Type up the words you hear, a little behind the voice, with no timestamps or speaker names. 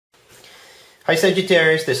Hi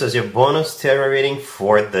Sagittarius, this is your bonus tarot reading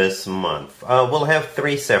for this month. We'll have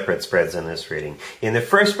 3 separate spreads in this reading. In the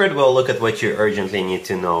first spread, we'll look at what you urgently need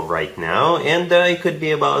to know right now, and it could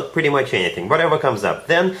be about pretty much anything, whatever comes up.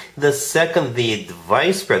 Then the second, the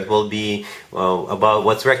advice spread, will be about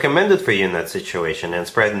what's recommended for you in that situation. And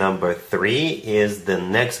spread number 3 is the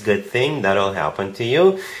next good thing that'll happen to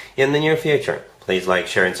you in the near future. Please like,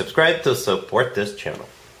 share, and subscribe to support this channel.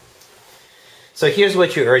 So here's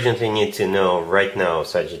what you urgently need to know right now,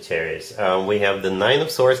 Sagittarius. We have the 9 of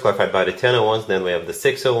Swords, clarified by the 10 of Wands. Then we have the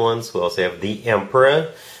 6 of Wands. We also have the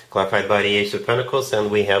Emperor, clarified by the Ace of Pentacles. And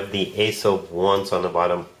we have the Ace of Wands on the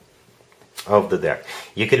bottom of the deck.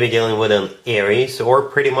 You could be dealing with an Aries or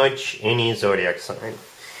pretty much any zodiac sign.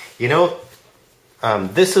 You know,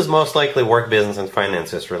 this is most likely work, business, and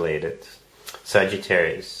finances related,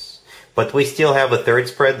 Sagittarius. But we still have a third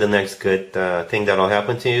spread, the next good thing that'll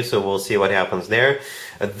happen to you, so we'll see what happens there.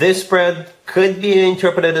 This spread could be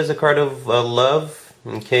interpreted as a card of love,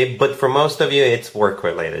 okay? But for most of you, it's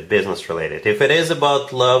work-related, business-related. If it is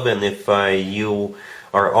about love, and if you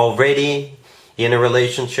are already in a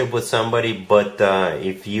relationship with somebody, but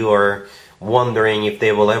if you are wondering if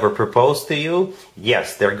they will ever propose to you,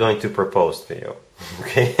 yes, they're going to propose to you.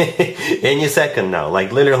 Okay, any second now,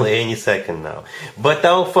 like literally any second now. But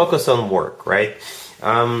I'll focus on work, right?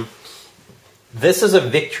 This is a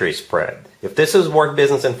victory spread. If this is work,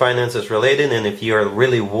 business, and finances related, and if you're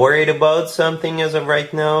really worried about something as of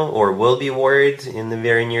right now, or will be worried in the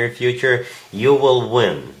very near future, you will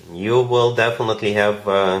win. You will definitely have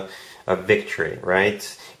a victory,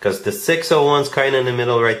 right? Because the 6 of Wands kind of in the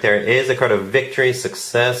middle right there is a card of victory,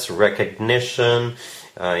 success, recognition.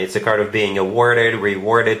 It's a card of being awarded,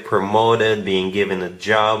 rewarded, promoted, being given a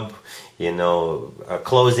job, you know,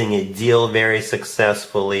 closing a deal very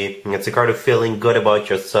successfully. It's a card of feeling good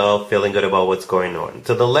about yourself, feeling good about what's going on.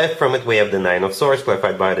 To the left from it, we have the 9 of Swords,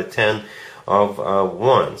 clarified by the 10 of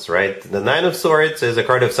Wands, right? The 9 of Swords is a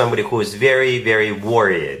card of somebody who is very, very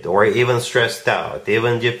worried, or even stressed out,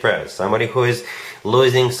 even depressed. Somebody who is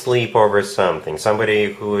losing sleep over something.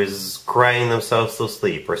 Somebody who is crying themselves to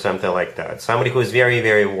sleep, or something like that. Somebody who is very,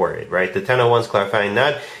 very worried, right? The 10 of Wands, clarifying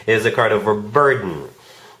that, is a card of a burden.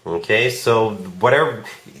 Okay, so whatever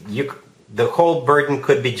the whole burden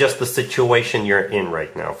could be just the situation you're in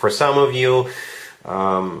right now. For some of you,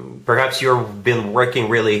 perhaps you've been working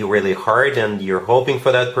really, really hard, and you're hoping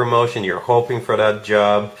for that promotion, you're hoping for that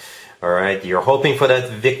job, all right? You're hoping for that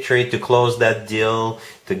victory, to close that deal,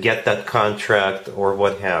 to get that contract, or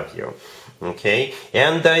what have you, okay?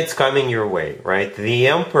 And it's coming your way, right? The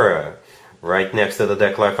Emperor, right next to the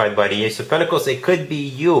deck, clarified by the Ace of Pentacles, it could be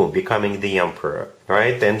you becoming the Emperor,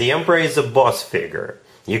 right? And the Emperor is a boss figure.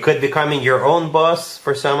 You could be becoming your own boss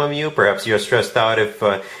for some of you. Perhaps you're stressed out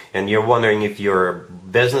and you're wondering if your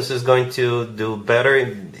business is going to do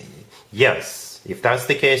better. Yes. If that's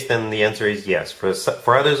the case, then the answer is yes.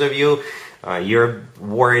 For others of you, you're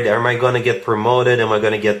worried, am I going to get promoted? Am I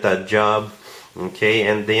going to get that job? Okay,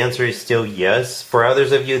 and the answer is still yes. For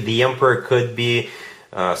others of you, the Emperor could be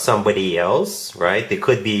somebody else, right? It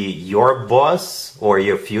could be your boss or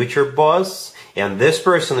your future boss. And this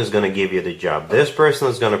person is going to give you the job. This person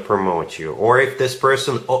is going to promote you. Or if this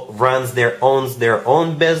person owns their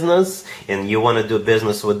own business and you want to do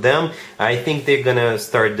business with them, I think they're going to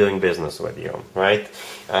start doing business with you, right?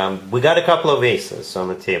 We got a couple of aces on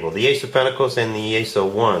the table. The Ace of Pentacles and the Ace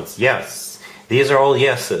of Wands. Yes. These are all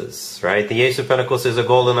yeses, right? The Ace of Pentacles is a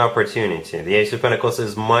golden opportunity. The Ace of Pentacles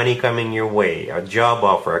is money coming your way, a job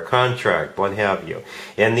offer, a contract, what have you.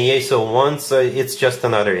 And the Ace of Wands, it's just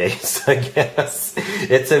another ace, I guess.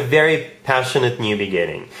 It's a very passionate new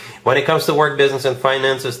beginning. When it comes to work, business, and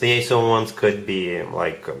finances, the Ace of Wands could be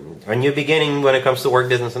like a new beginning when it comes to work,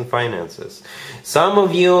 business, and finances. Some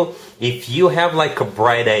of you, if you have like a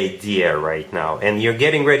bright idea right now, and you're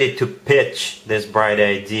getting ready to pitch this bright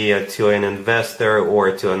idea to an investor,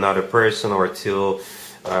 or to another person, or to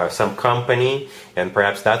some company, and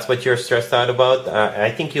perhaps that's what you're stressed out about,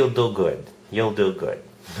 I think you'll do good. You'll do good.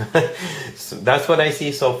 So that's what I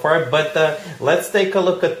see so far, but let's take a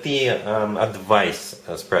look at the advice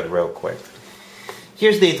spread real quick.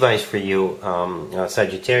 Here's the advice for you,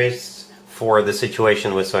 Sagittarius, for the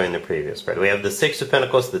situation we saw in the previous spread. We have the 6 of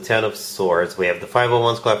Pentacles, the 10 of Swords, we have the 5 of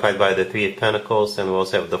Wands clarified by the 3 of Pentacles, and we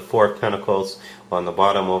also have the 4 of Pentacles on the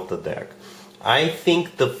bottom of the deck. I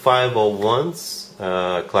think the 5 of Wands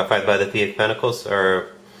clarified by the 3 of Pentacles are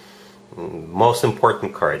most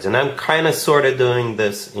important cards, and I'm kind of sort of doing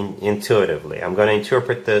this intuitively. I'm going to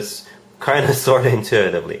interpret this kind of sort of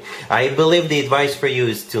intuitively. I believe the advice for you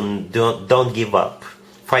is to don't give up.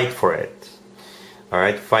 Fight for it. All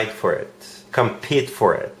right, fight for it. Compete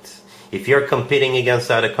for it. If you're competing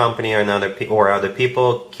against other company or other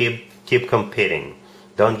people, keep competing.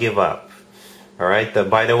 Don't give up. All right.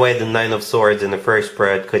 By the way, the Nine of Swords in the first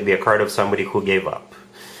spread could be a card of somebody who gave up.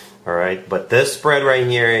 All right. But this spread right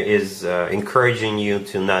here is encouraging you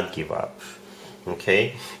to not give up.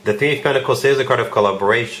 Okay. The Three of Pentacles is a card of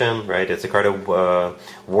collaboration, right? It's a card of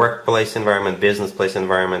workplace environment, business place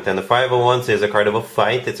environment. And the Five of Wands is a card of a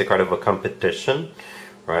fight. It's a card of a competition,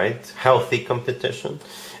 right? Healthy competition.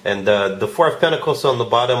 And the Four of Pentacles on the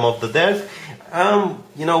bottom of the deck.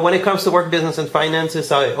 You know, when it comes to work, business, and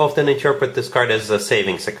finances, I often interpret this card as a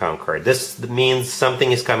savings account card. This means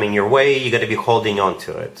something is coming your way, you got to be holding on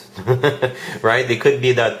to it, right? It could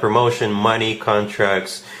be that promotion, money,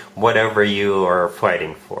 contracts, whatever you are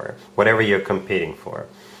fighting for, whatever you're competing for.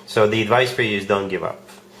 So the advice for you is don't give up.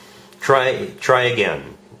 Try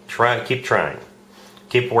again. Keep trying.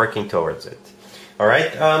 Keep working towards it. All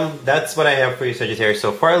right, that's what I have for you, Sagittarius,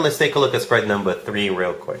 so far. Let's take a look at spread number 3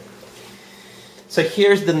 real quick. So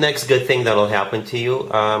here's the next good thing that will happen to you,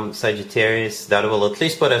 Sagittarius, that will at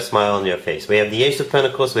least put a smile on your face. We have the Ace of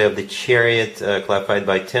Pentacles, we have the Chariot clarified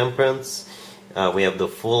by Temperance, we have the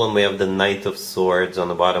Fool, and we have the Knight of Swords on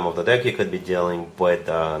the bottom of the deck. You could be dealing with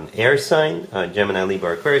an air sign, Gemini,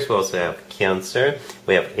 Libra, Aquarius. We also have Cancer,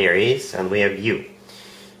 we have Aries, and we have you,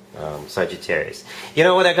 Sagittarius. You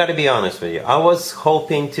know what, I gotta be honest with you. I was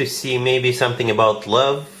hoping to see maybe something about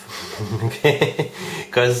love, okay?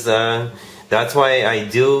 Because that's why I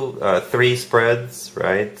do 3 spreads,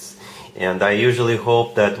 right? And I usually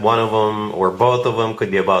hope that one of them or both of them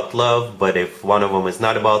could be about love. But if one of them is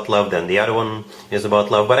not about love, then the other one is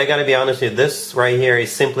about love. But I gotta be honest with you, this right here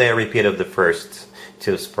is simply a repeat of the first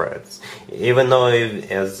 2 spreads. Even though,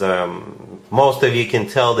 as most of you can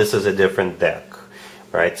tell, this is a different deck,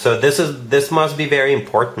 right? So this must be very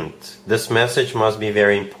important. This message must be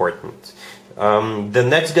very important. The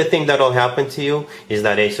next good thing that will happen to you is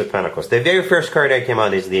that Ace of Pentacles. The very first card that came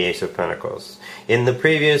out is the Ace of Pentacles. In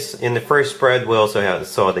the first spread, we also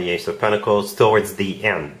saw the Ace of Pentacles towards the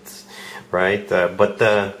end, right? But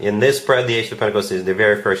in this spread, the Ace of Pentacles is the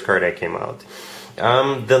very first card that came out.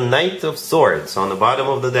 The Knight of Swords on the bottom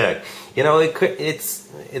of the deck. You know,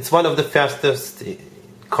 it's one of the fastest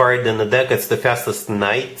card in the deck. It's the fastest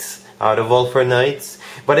knight out of all 4 knights.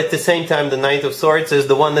 But at the same time, the Knight of Swords is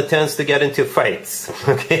the one that tends to get into fights,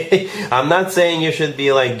 okay? I'm not saying you should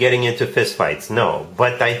be like getting into fist fights, no.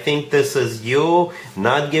 But I think this is you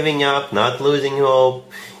not giving up, not losing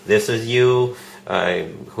hope. This is you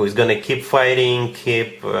who's going to keep fighting,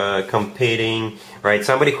 keep competing, right?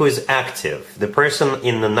 Somebody who is active. The person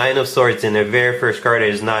in the Nine of Swords in the very first card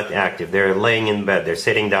is not active. They're laying in bed. They're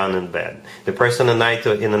sitting down in bed. The person in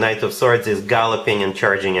the Knight of Swords is galloping and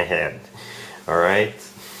charging ahead. All right.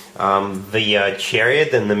 The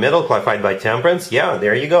Chariot in the middle, clarified by Temperance. Yeah,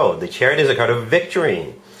 there you go. The Chariot is a card of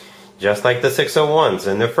victory, just like the Six of Wands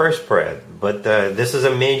in the first spread. But this is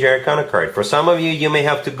a major arcana card. For some of you, you may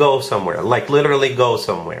have to go somewhere, like literally go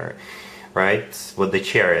somewhere, right, with the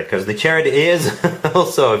Chariot. Because the Chariot is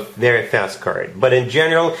also a very fast card. But in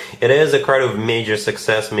general, it is a card of major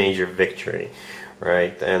success, major victory.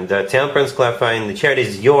 Right, and Temperance clarifying the Chariot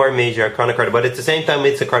is your major arcana card, but at the same time,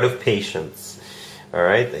 it's a card of patience. All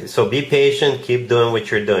right, so be patient, keep doing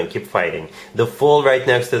what you're doing, keep fighting. The Fool right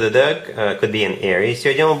next to the deck could be an Aries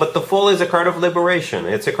you're dealing with, but the Fool is a card of liberation.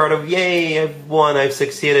 It's a card of, yay, I've won, I've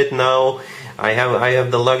succeeded, now I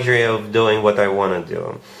have the luxury of doing what I want to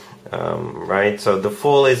do. Right, so the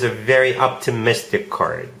Fool is a very optimistic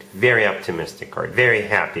card, very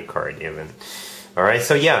happy card even. All right,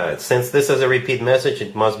 so yeah, since this is a repeat message,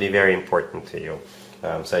 it must be very important to you,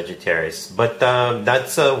 Sagittarius. But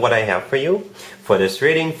that's what I have for you for this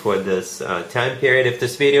reading, for this time period. If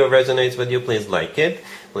this video resonates with you, please like it.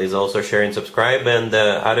 Please also share and subscribe. And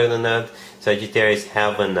other than that, Sagittarius,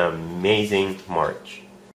 have an amazing March.